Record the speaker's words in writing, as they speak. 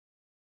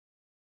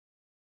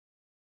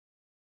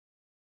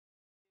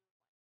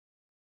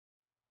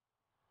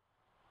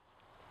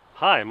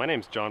Hi, my name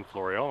is John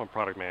Florio. I'm a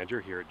product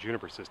manager here at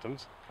Juniper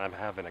Systems. I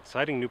have an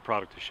exciting new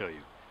product to show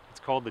you.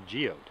 It's called the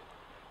Geode.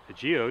 The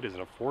Geode is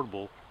an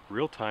affordable,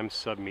 real-time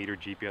sub-meter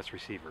GPS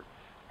receiver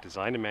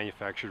designed and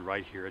manufactured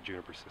right here at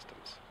Juniper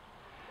Systems.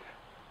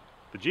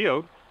 The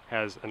Geode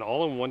has an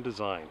all-in-one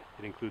design.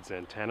 It includes an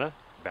antenna,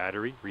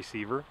 battery,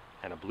 receiver,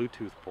 and a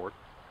Bluetooth port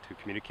to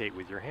communicate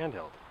with your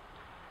handheld.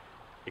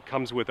 It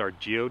comes with our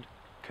Geode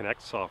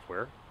Connect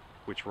software,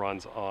 which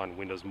runs on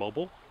Windows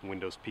Mobile,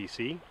 Windows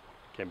PC,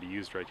 can be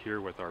used right here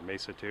with our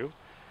Mesa 2,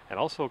 and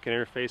also can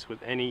interface with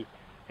any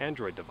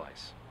Android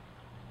device.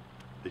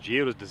 The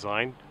Geode is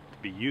designed to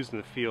be used in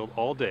the field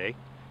all day.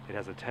 It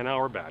has a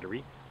 10-hour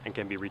battery and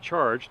can be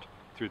recharged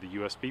through the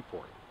USB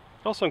port.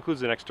 It also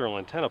includes an external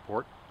antenna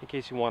port in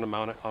case you want to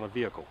mount it on a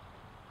vehicle.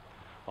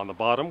 On the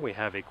bottom we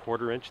have a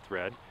 1/4-inch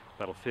thread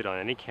that'll fit on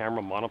any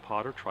camera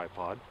monopod or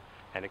tripod,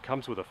 and it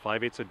comes with a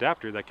 5/8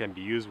 adapter that can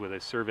be used with a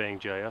surveying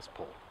GIS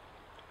pole.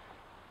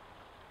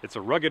 It's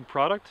a rugged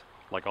product,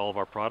 like all of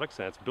our products,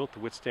 and it's built to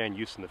withstand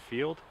use in the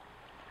field,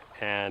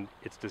 and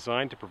it's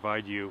designed to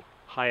provide you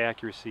high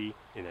accuracy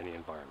in any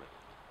environment.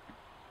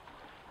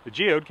 The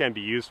Geode can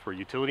be used for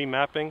utility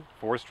mapping,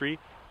 forestry,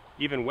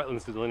 even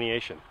wetlands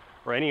delineation,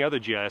 or any other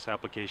GIS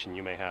application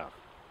you may have.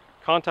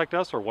 Contact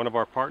us or one of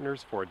our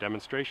partners for a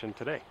demonstration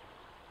today.